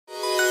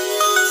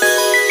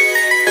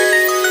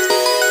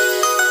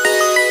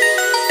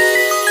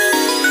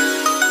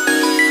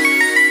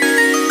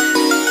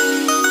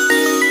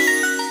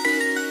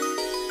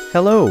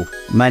Hello,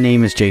 my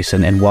name is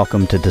Jason and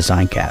welcome to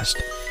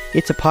Designcast.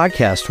 It's a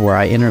podcast where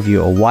I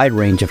interview a wide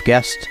range of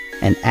guests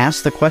and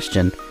ask the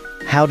question,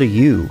 how do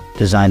you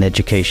design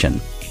education?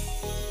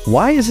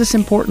 Why is this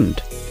important?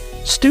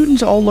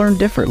 Students all learn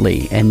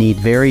differently and need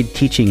varied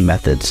teaching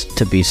methods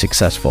to be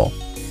successful.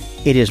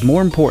 It is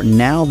more important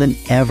now than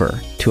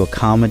ever to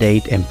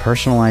accommodate and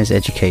personalize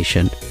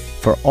education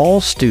for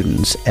all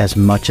students as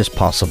much as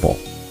possible.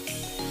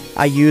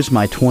 I use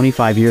my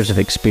 25 years of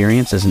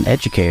experience as an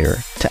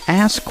educator to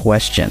ask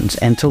questions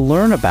and to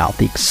learn about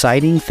the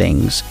exciting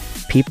things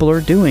people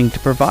are doing to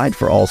provide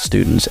for all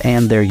students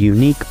and their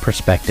unique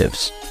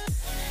perspectives.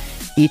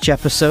 Each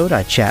episode,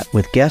 I chat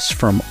with guests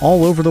from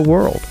all over the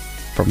world,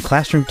 from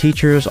classroom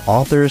teachers,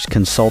 authors,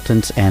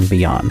 consultants, and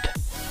beyond.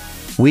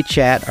 We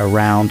chat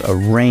around a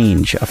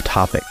range of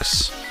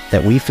topics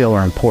that we feel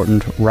are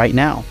important right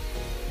now.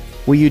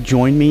 Will you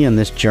join me in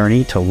this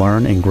journey to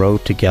learn and grow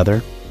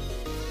together?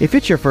 If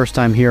it's your first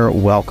time here,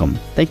 welcome.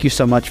 Thank you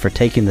so much for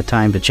taking the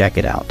time to check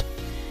it out.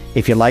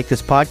 If you like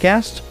this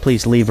podcast,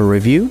 please leave a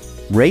review,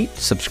 rate,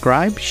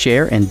 subscribe,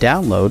 share, and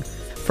download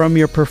from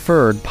your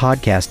preferred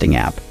podcasting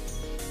app.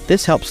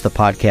 This helps the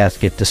podcast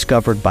get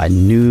discovered by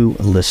new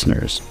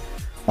listeners.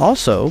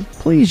 Also,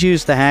 please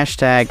use the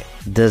hashtag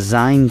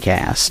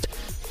Designcast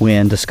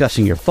when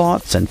discussing your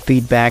thoughts and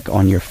feedback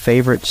on your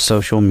favorite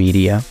social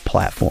media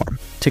platform.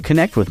 To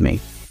connect with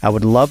me, I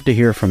would love to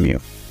hear from you.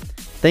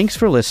 Thanks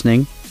for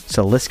listening.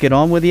 So let's get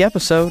on with the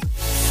episode.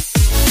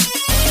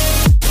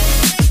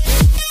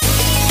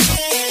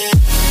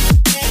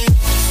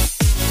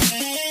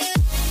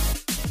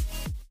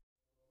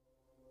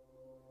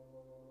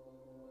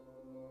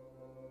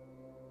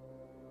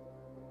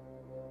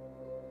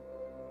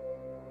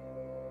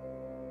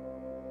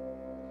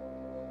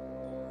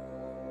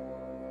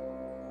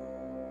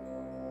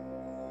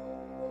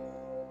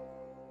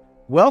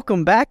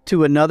 Welcome back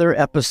to another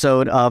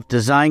episode of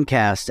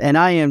Designcast, and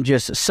I am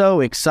just so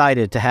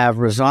excited to have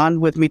Rizwan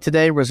with me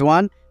today.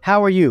 Rizwan,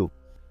 how are you?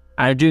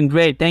 I'm doing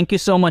great. Thank you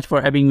so much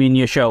for having me in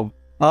your show.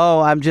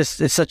 Oh,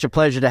 it's such a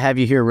pleasure to have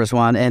you here,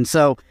 Rizwan. And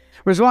so,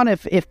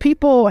 Rizwan, if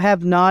people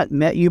have not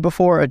met you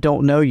before or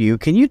don't know you,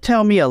 can you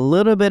tell me a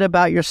little bit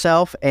about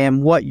yourself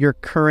and what your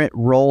current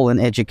role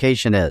in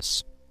education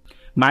is?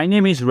 My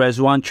name is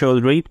Rizwan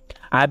Chaudhry.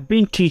 I've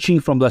been teaching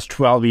for the last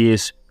 12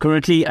 years.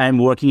 Currently, I'm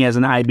working as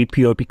an IB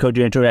POP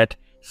coordinator at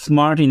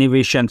Smart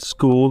Innovation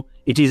School.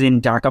 It is in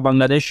Dhaka,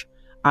 Bangladesh.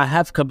 I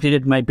have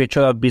completed my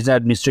Bachelor of Business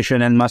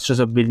Administration and Masters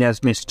of Business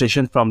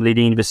Administration from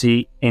Leading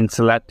University in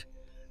Sylhet,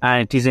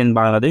 and it is in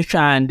Bangladesh.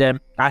 And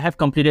I have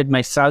completed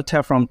my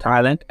CELTA from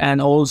Thailand,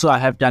 and also I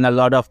have done a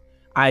lot of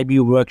IB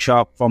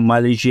workshop from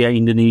Malaysia,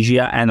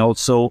 Indonesia, and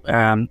also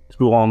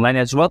through online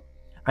as well.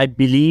 I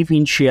believe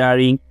in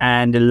sharing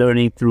and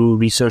learning through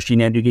research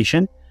in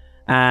education.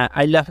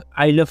 I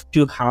love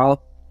to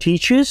help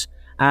teachers.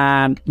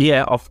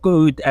 Of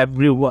course,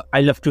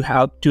 I love to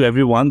help to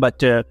everyone,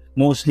 but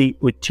mostly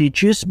with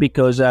teachers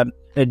because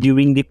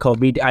during the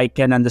COVID, I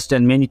can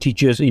understand many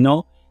teachers,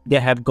 they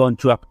have gone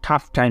through a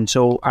tough time.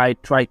 So I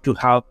try to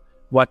help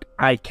what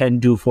I can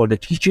do for the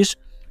teachers.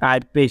 I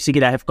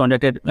have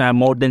conducted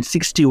more than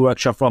 60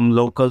 workshops from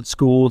local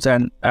schools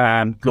and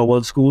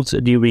global schools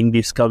during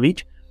this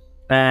COVID.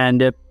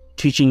 And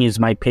teaching is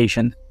my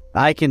passion.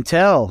 I can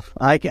tell.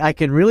 I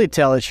can really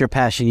tell it's your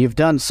passion. You've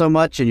done so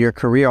much in your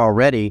career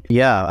already.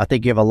 Yeah, I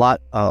think you have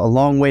a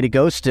long way to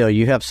go still.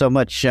 You have so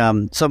much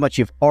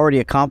you've already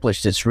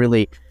accomplished. It's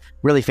really,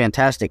 really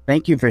fantastic.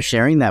 Thank you for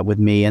sharing that with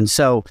me. And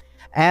so,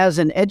 as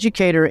an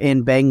educator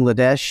in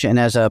Bangladesh and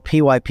as a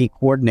PYP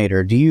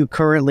coordinator, do you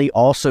currently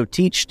also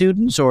teach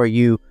students, or are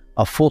you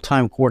a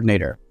full-time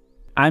coordinator?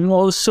 I'm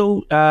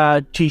also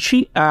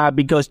teaching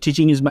because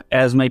teaching is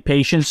my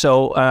passion.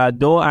 So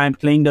though I'm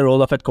playing the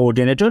role of a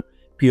coordinator,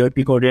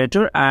 POP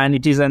coordinator, and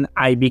it is an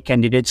IB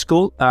candidate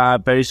school.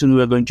 Very soon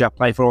we are going to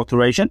apply for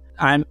authorization.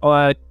 I'm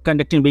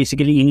conducting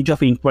basically unit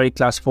of inquiry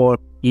class for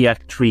year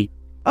 3.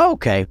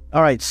 Okay.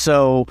 All right.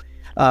 So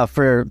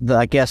for the,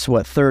 I guess,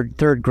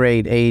 third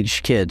grade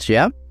age kids,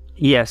 yeah?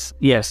 Yes.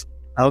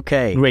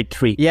 Okay. Grade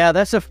 3. Yeah,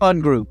 that's a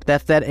fun group.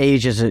 That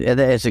age is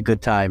a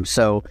good time.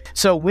 So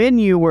when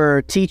you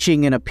were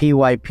teaching in a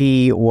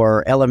PYP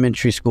or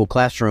elementary school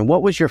classroom,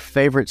 what was your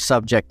favorite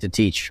subject to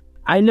teach?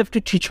 I love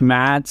to teach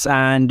maths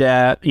and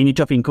unit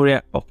of inquiry,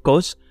 of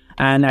course.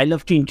 And I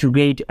love to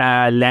integrate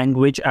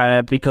language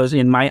because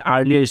in my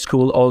earlier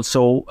school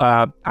also,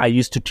 I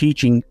used to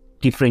teach in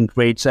different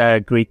grades,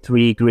 grade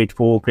 3, grade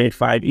 4, grade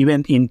 5,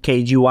 even in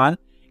KG1,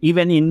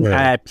 even in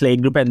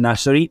playgroup and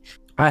nursery.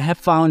 I have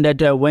found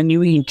that when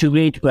you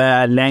integrate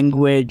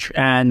language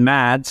and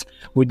maths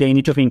with the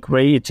unit of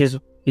inquiry, it is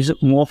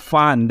more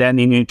fun than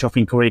in unit of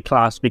inquiry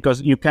class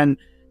because you can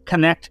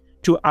connect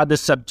to other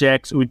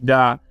subjects with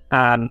the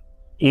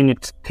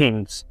unit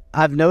themes.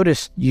 I've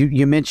noticed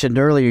you mentioned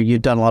earlier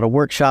you've done a lot of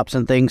workshops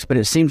and things, but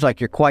it seems like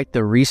you're quite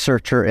the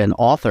researcher and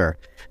author.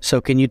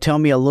 So can you tell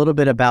me a little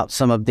bit about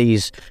some of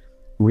these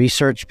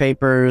research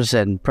papers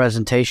and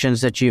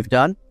presentations that you've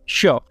done?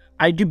 Sure.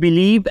 I do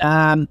believe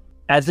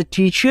as a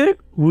teacher,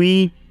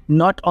 we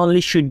not only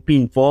should be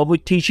involved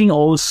with teaching,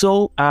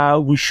 also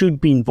we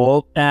should be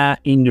involved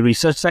in the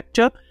research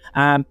sector.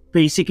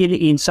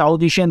 Basically, in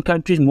South Asian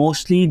countries,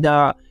 mostly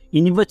the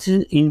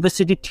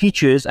university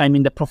teachers,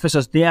 the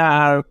professors, they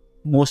are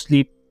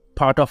mostly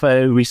part of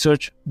a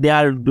research. They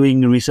are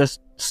doing research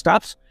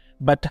stuffs,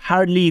 but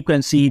hardly you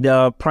can see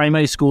the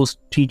primary schools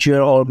teacher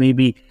or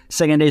maybe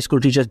secondary school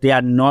teachers. They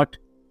are not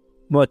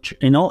much,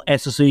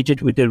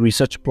 associated with the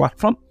research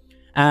platform.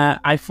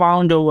 I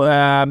found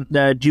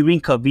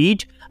during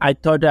COVID, I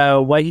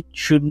thought, why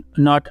should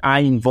not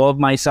I involve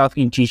myself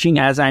in teaching,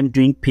 as I'm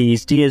doing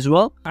PhD as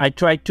well? I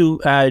tried to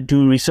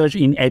do research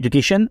in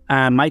education.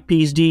 My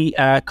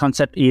PhD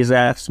concept is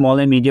a small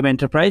and medium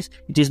enterprise.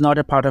 It is not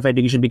a part of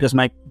education because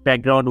my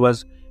background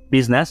was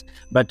business.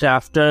 But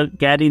after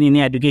getting in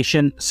the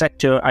education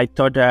sector, I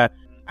thought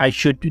I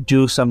should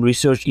do some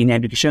research in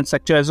education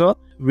sector as well.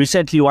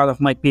 Recently, one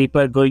of my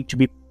paper going to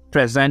be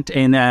present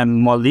in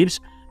Maldives.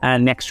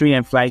 And next week,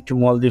 I'm flying to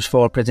Maldives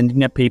for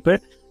presenting a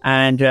paper.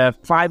 And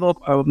 5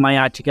 of my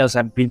articles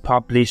have been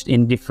published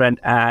in different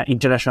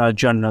international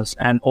journals.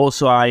 And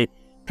also, I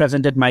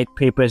presented my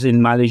papers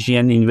in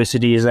Malaysian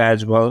universities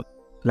as well.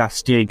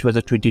 Last year, it was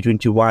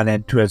 2021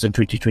 and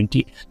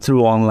 2020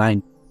 through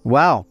online.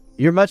 Wow.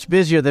 You're much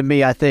busier than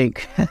me, I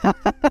think.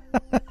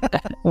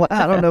 Well,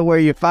 I don't know where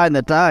you find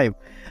the time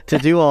to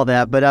do all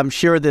that, but I'm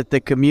sure that the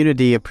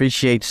community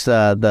appreciates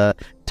the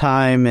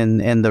time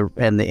and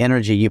the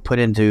energy you put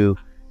into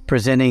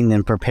presenting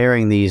and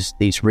preparing these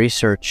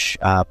research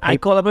papers. I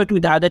collaborate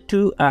with other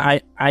two.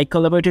 I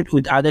collaborated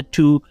with other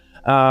two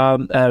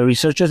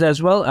researchers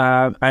as well.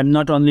 I'm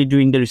not only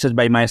doing the research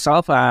by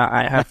myself.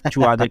 I have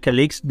 2 other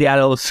colleagues. They are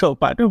also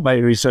part of my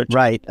research.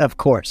 Right, of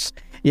course.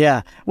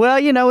 Yeah. Well,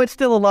 it's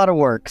still a lot of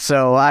work.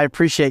 So I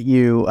appreciate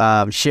you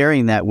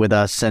sharing that with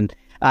us. And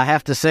I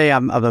have to say,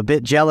 I'm a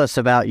bit jealous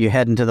about you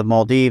heading to the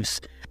Maldives.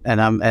 And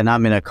I'm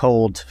in a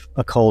cold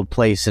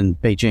place in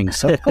Beijing,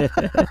 so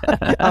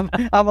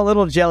I'm a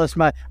little jealous.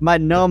 My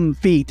numb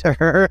feet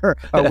are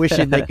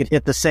wishing they could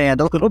hit the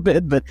sand a little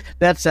bit, but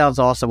that sounds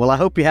awesome. Well, I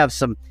hope you have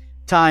some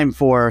time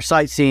for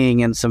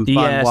sightseeing and some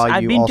fun while you also share that.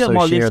 I've been to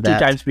Maldives 2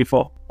 times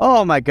before.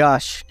 Oh my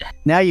gosh!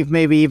 Now you've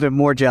made me even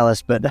more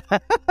jealous, but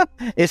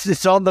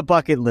it's on the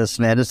bucket list,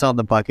 man. It's on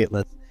the bucket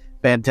list.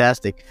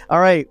 Fantastic. All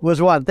right,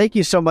 Rizwan, thank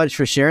you so much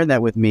for sharing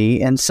that with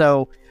me. And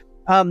so.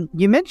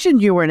 You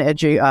mentioned you were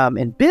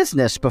in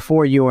business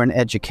before you were in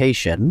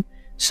education.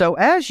 So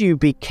as you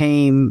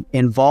became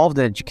involved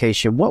in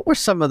education, what were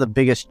some of the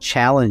biggest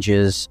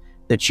challenges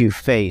that you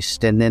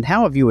faced? And then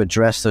how have you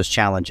addressed those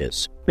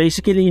challenges?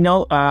 Basically,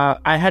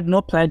 I had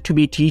no plan to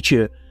be a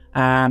teacher.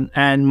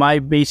 And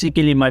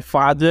my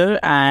father,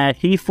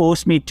 he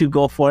forced me to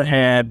go for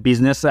a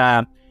business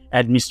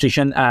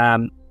administration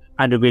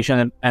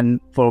undergraduate and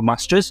for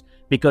master's,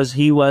 because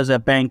he was a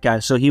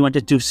banker. So he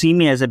wanted to see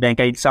me as a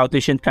banker. In South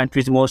Asian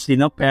countries, mostly,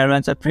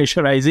 parents are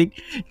pressurizing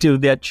to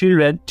their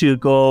children to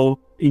go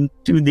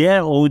into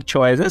their own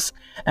choices.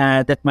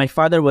 That my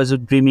father was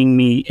dreaming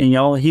me,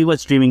 he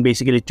was dreaming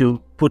basically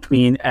to put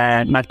me in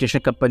a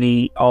multinational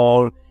company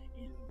or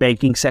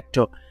banking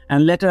sector.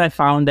 And later I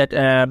found that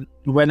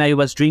when I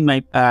was doing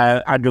my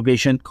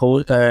undergraduate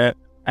course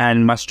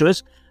and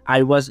master's,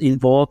 I was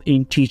involved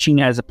in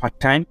teaching as a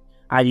part-time.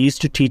 I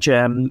used to teach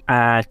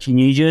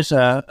teenagers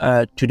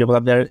to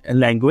develop their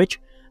language.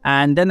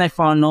 And then I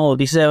found,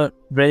 this is a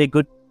very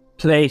good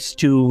place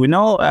to,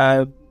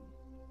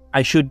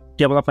 I should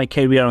develop my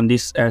career on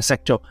this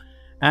sector.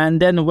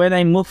 And then when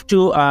I moved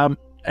to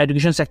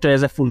education sector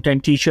as a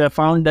full-time teacher, I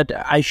found that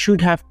I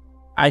should have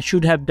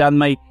done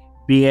my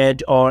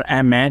B.Ed or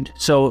M.Ed.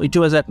 So it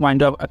was a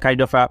kind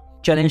of a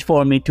challenge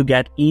for me to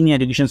get in the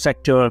education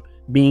sector,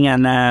 being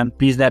an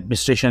business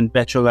administration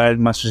bachelor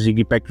and master's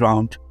degree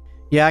background.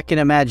 Yeah, I can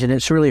imagine.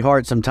 It's really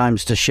hard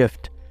sometimes to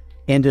shift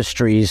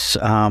industries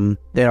that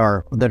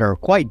are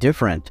quite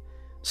different.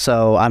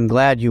 So I'm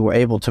glad you were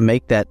able to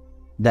make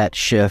that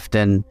shift.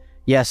 And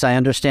yes, I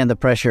understand the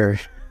pressure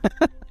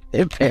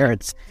that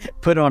parents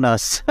put on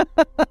us.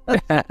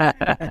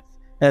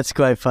 That's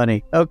quite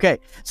funny. Okay,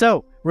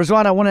 so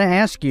Rizwan, I want to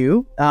ask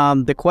you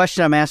the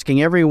question I'm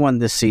asking everyone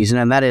this season,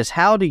 and that is,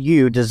 how do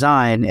you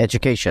design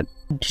education?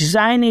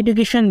 Design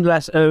education,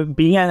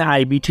 being an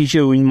IB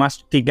teacher, we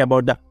must think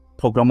about the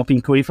program of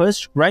inquiry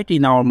first, right?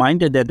 In our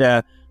mind,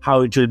 that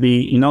how it will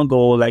be,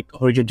 go like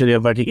horizontally or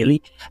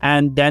vertically.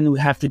 And then we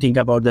have to think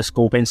about the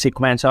scope and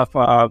sequence of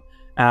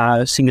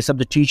single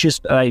subject teachers,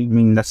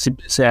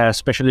 the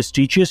specialist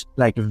teachers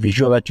like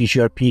visual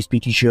teacher,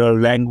 PSP teacher,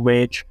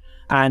 language,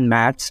 and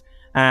maths.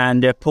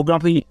 And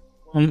program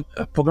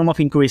of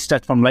inquiry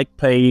starts from like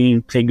play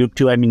group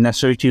 2,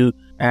 nursery to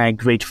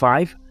grade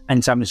 5,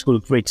 and some school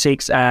grade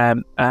 6.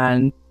 And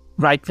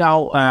right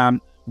now,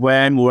 when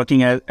I'm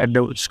working at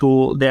the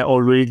school, they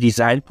already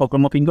designed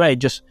program of inquiry. I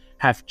just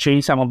have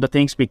changed some of the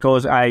things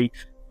because I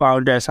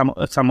found some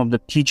of the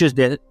teachers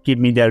that give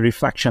me their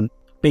reflection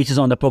based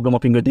on the program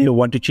of inquiry. They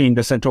want to change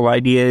the central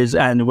ideas,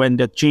 and when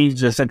they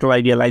change the central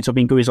idea, lines of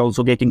inquiry is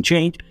also getting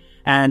changed.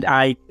 and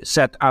I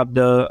set up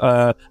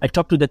I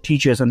talked to the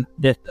teachers, and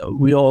that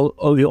we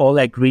all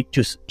agreed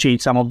to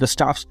change some of the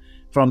stuffs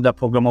from the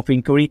program of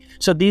inquiry.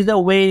 So these are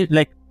way,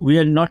 like, we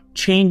are not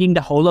changing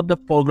the whole of the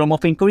program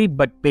of inquiry,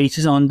 but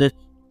basis on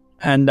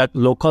that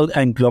local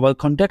and global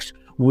context,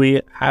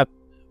 we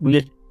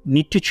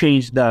need to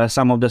change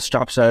some of the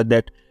stuffs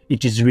that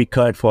it is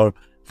required for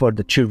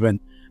the children.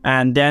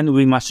 And then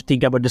we must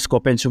think about the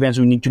scope and sequence.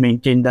 We need to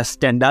maintain the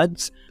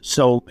standards.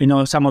 So,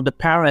 some of the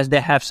parents, they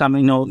have some,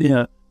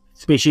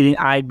 especially in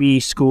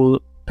IB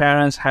school,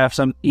 parents have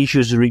some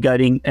issues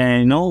regarding,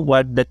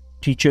 what the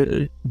teacher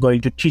is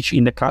going to teach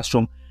in the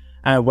classroom,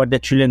 what the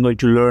children are going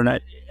to learn,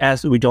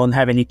 as we don't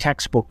have any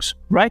textbooks,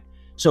 right?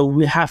 So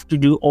we have to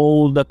do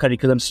all the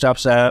curriculum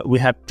stuff. We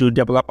have to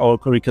develop our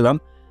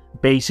curriculum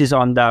basis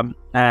on the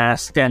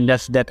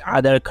standards that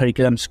other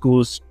curriculum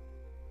schools,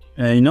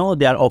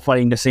 they are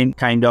offering the same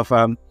kind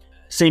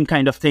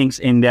of things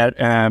in their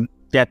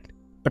that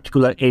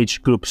particular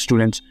age group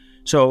students.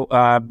 So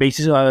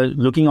basis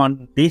looking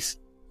on these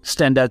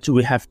standards,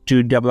 we have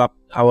to develop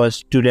our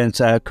students'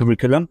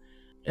 curriculum.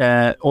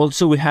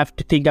 Also, we have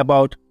to think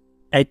about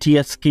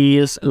ATS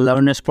skills,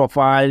 learner's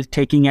profile,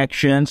 taking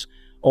actions.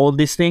 All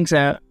these things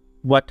are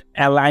what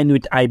align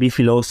with IB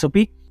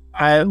philosophy.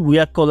 We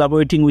are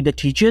collaborating with the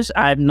teachers.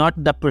 I'm not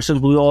the person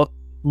who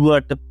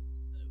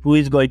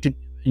is going to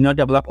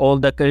develop all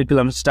the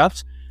curriculum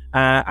stuffs.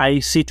 I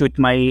sit with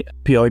my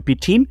POP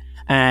team,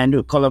 and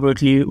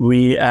collaboratively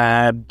we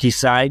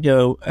decide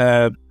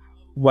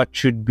what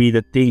should be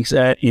the things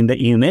in the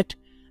unit,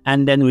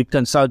 and then we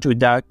consult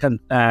with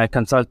the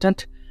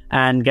consultant,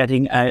 and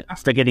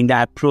after getting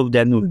that approved,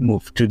 then we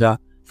move to the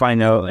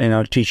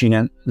final teaching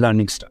and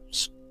learning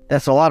steps.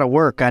 That's a lot of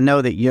work. I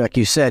know that like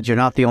you said, you're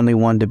not the only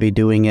one to be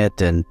doing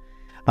it, and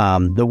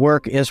the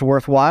work is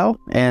worthwhile.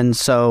 And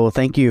so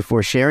thank you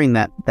for sharing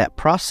that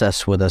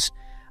process with us.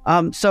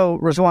 So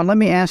Rizwan, let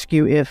me ask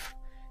you,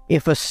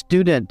 if a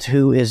student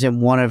who is in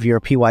one of your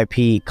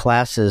PYP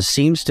classes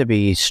seems to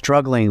be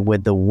struggling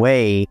with the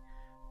way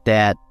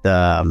that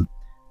the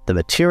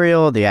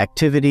material, the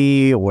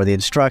activity, or the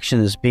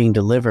instruction is being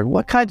delivered,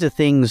 what kinds of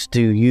things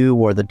do you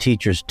or the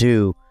teachers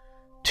do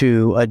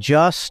to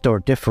adjust or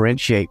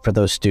differentiate for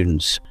those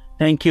students?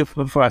 Thank you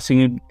for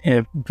asking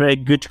a very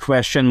good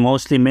question.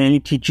 Many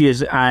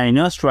teachers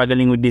are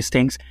struggling with these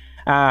things.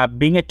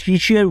 Being a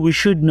teacher, we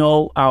should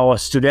know our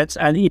students,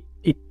 and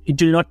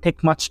it will not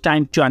take much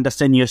time to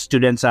understand your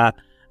students'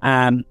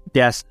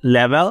 their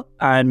level.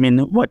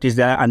 What is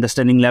their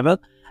understanding level?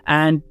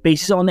 And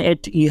based on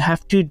it, you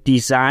have to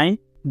design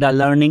the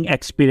learning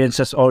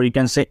experiences, or you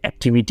can say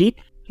activity.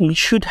 You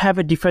should have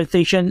a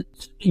differentiation.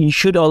 You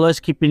should always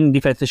keep in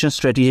differentiation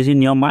strategies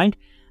in your mind.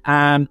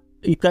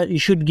 You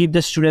should give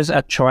the students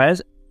a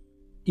choice.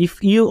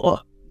 If you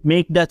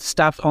make that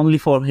stuff only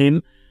for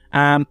him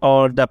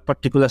or the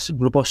particular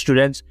group of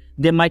students,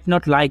 they might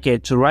not like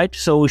it, right?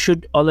 So we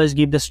should always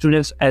give the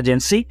students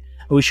agency.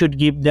 We should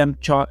give them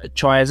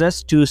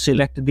choices to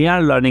select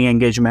their learning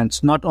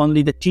engagements. Not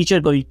only the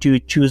teacher going to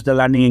choose the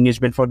learning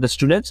engagement for the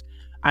students.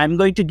 I'm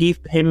going to give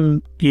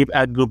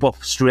a group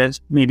of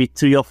students, maybe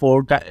 3 or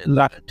 4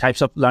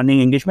 types of learning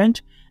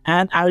engagement,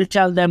 and I will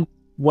tell them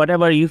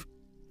whatever you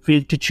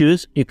feel to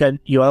choose,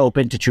 you are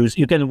open to choose.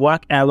 You can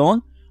work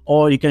alone,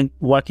 or you can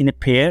work in a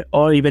pair,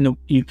 or even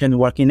you can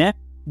work in a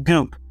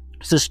group.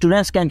 So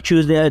students can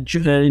choose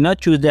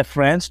their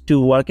friends to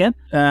work in.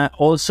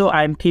 Also,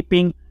 I'm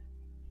keeping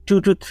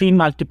 2 to 3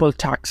 multiple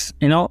tasks.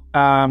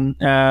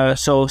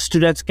 So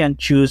students can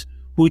choose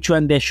which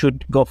one they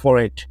should go for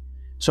it.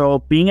 So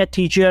being a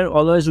teacher,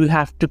 always we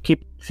have to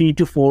keep 3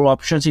 to 4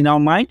 options in our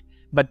mind,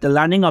 but the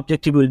learning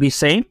objective will be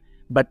same,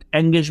 but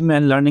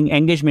learning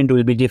engagement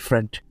will be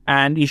different.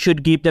 And you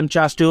should give them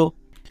chance to,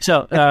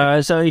 so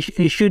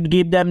you should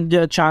give them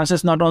the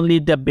chances, not only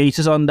the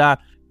basis on the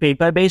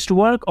paper-based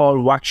work or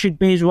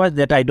worksheet-based work,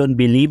 that I don't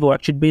believe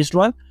worksheet-based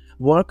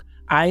work.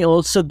 I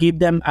also give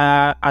them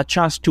a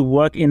chance to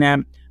work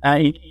in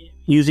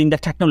using the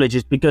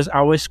technologies, because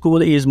our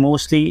school is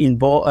mostly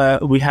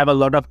involved. We have a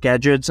lot of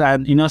gadgets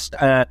and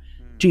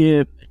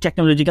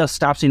technological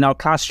stuffs in our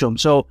classroom.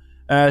 So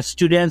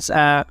students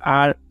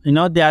are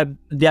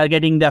they are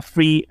getting the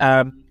free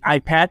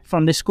iPad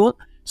from the school.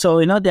 So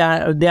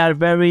they are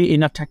very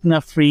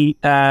techno-free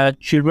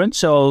children.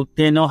 So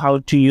they know how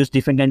to use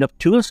different kind of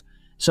tools.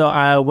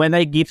 So when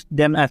I give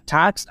them a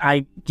task,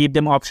 I give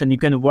them option. You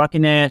can work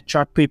in a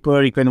chart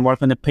paper, you can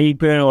work on a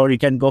paper, or you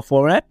can go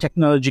for a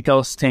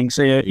technological thing.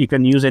 So you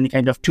can use any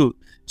kind of tool.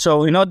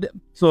 So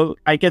so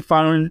I can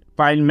find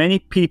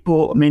many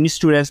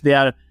students, they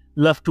are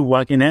love to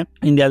work in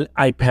their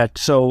iPad.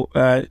 So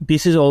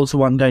this is also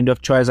one kind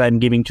of choice I'm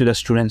giving to the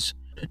students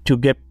to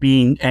get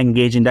being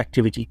engaged in the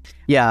activity.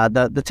 Yeah,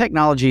 the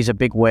technology is a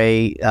big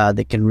way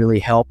that can really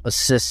help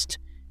assist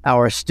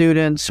our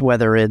students,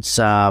 whether it's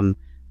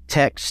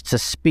text to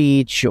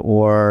speech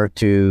or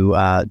to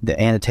the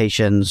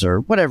annotations or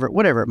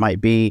whatever it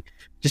might be.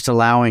 Just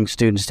allowing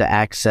students to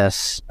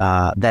access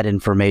that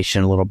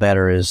information a little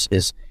better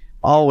is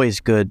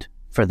always good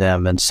for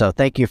them. And so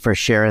thank you for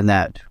sharing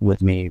that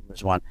with me,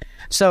 Rizwan.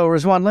 So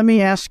Rizwan, let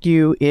me ask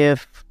you,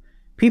 if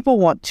people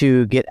want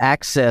to get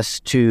access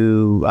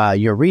to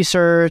your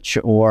research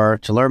or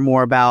to learn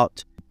more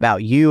about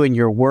you and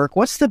your work,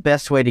 what's the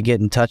best way to get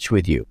in touch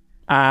with you?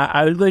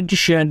 I will going to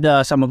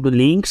share some of the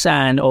links,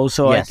 and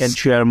also Yes. I can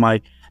share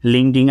my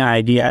LinkedIn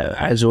ID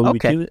as well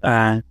Okay. with you.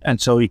 And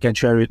so you can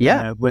share it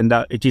when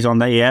it is on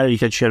the air. You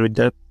can share with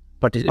the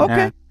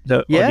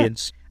the Yeah.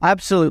 audience.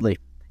 Absolutely.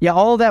 Yeah,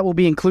 all of that will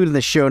be included in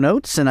the show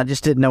notes, and I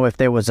just didn't know if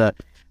there was a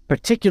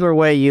particular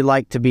way you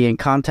like to be in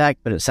contact,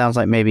 but it sounds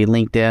like maybe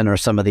LinkedIn or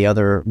some of the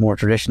other more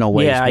traditional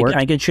ways work.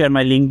 I can share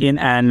my LinkedIn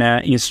and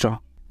Insta.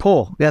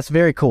 Cool. That's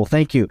very cool.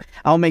 Thank you.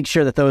 I'll make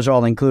sure that those are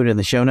all included in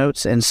the show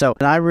notes. And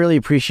I really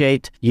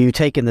appreciate you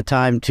taking the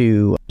time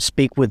to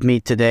speak with me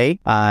today.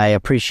 I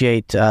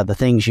appreciate the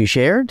things you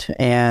shared,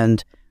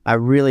 and I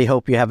really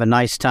hope you have a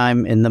nice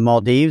time in the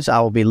Maldives.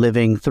 I will be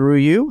living through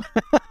you.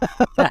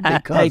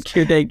 Thank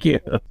you.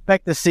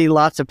 Expect to see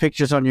lots of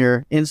pictures on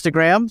your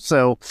Instagram.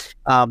 So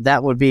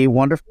that would be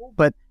wonderful.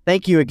 But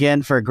thank you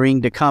again for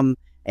agreeing to come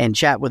and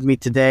chat with me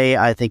today.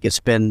 I think it's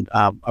been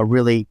a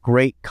really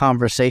great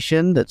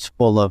conversation that's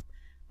full of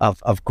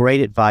great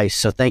advice.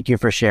 So thank you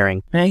for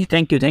sharing. Hey,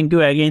 thank you. Thank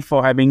you again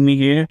for having me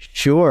here.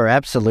 Sure,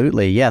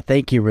 absolutely. Yeah,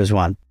 thank you,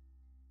 Rizwan.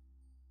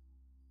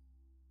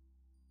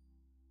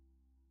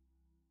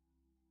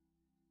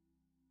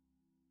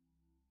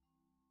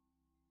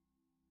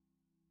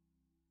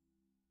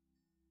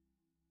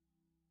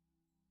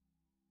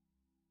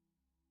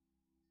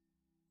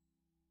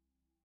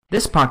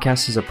 This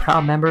podcast is a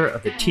proud member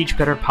of the Teach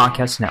Better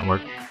Podcast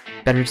Network.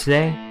 Better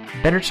today,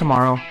 better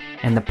tomorrow,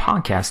 and the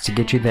podcast to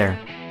get you there.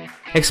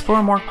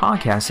 Explore more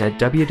podcasts at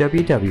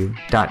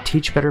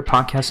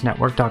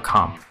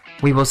www.teachbetterpodcastnetwork.com.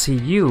 We will see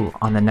you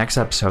on the next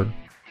episode.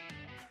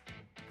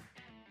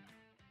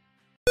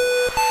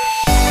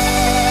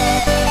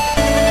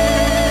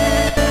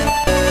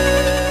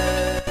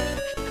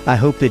 I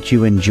hope that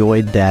you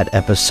enjoyed that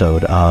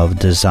episode of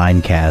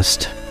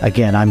Designcast.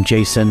 Again, I'm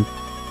Jason.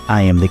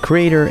 I am the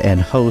creator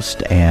and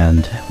host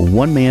and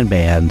one-man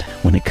band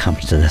when it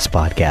comes to this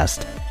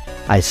podcast.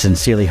 I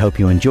sincerely hope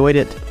you enjoyed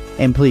it,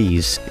 and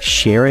please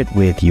share it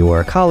with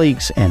your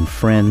colleagues and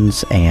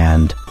friends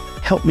and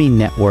help me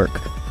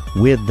network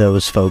with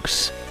those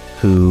folks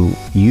who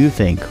you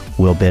think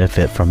will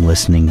benefit from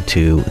listening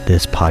to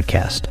this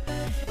podcast.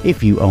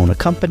 If you own a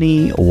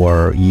company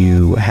or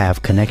you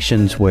have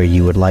connections where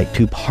you would like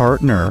to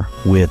partner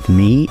with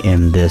me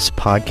in this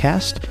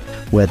podcast,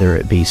 whether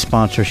it be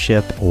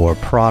sponsorship or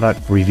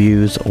product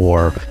reviews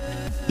or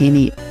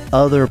any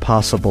other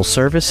possible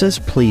services,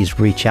 please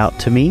reach out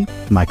to me.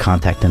 My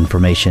contact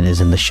information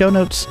is in the show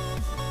notes,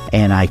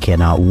 and I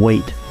cannot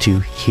wait to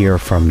hear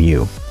from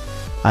you.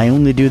 I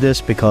only do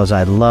this because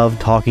I love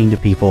talking to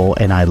people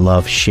and I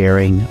love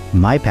sharing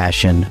my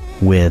passion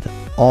with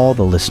all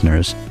the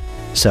listeners.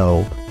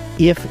 So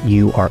if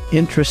you are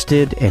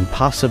interested in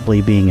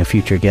possibly being a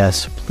future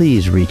guest,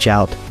 please reach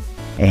out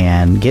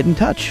and get in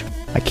touch.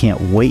 I can't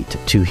wait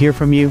to hear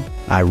from you.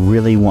 I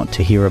really want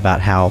to hear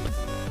about how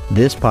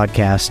this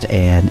podcast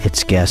and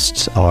its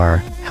guests are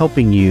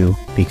helping you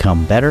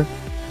become better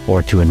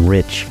or to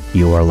enrich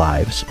your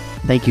lives.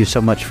 Thank you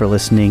so much for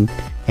listening,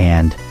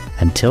 and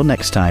until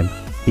next time,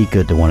 be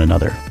good to one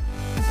another.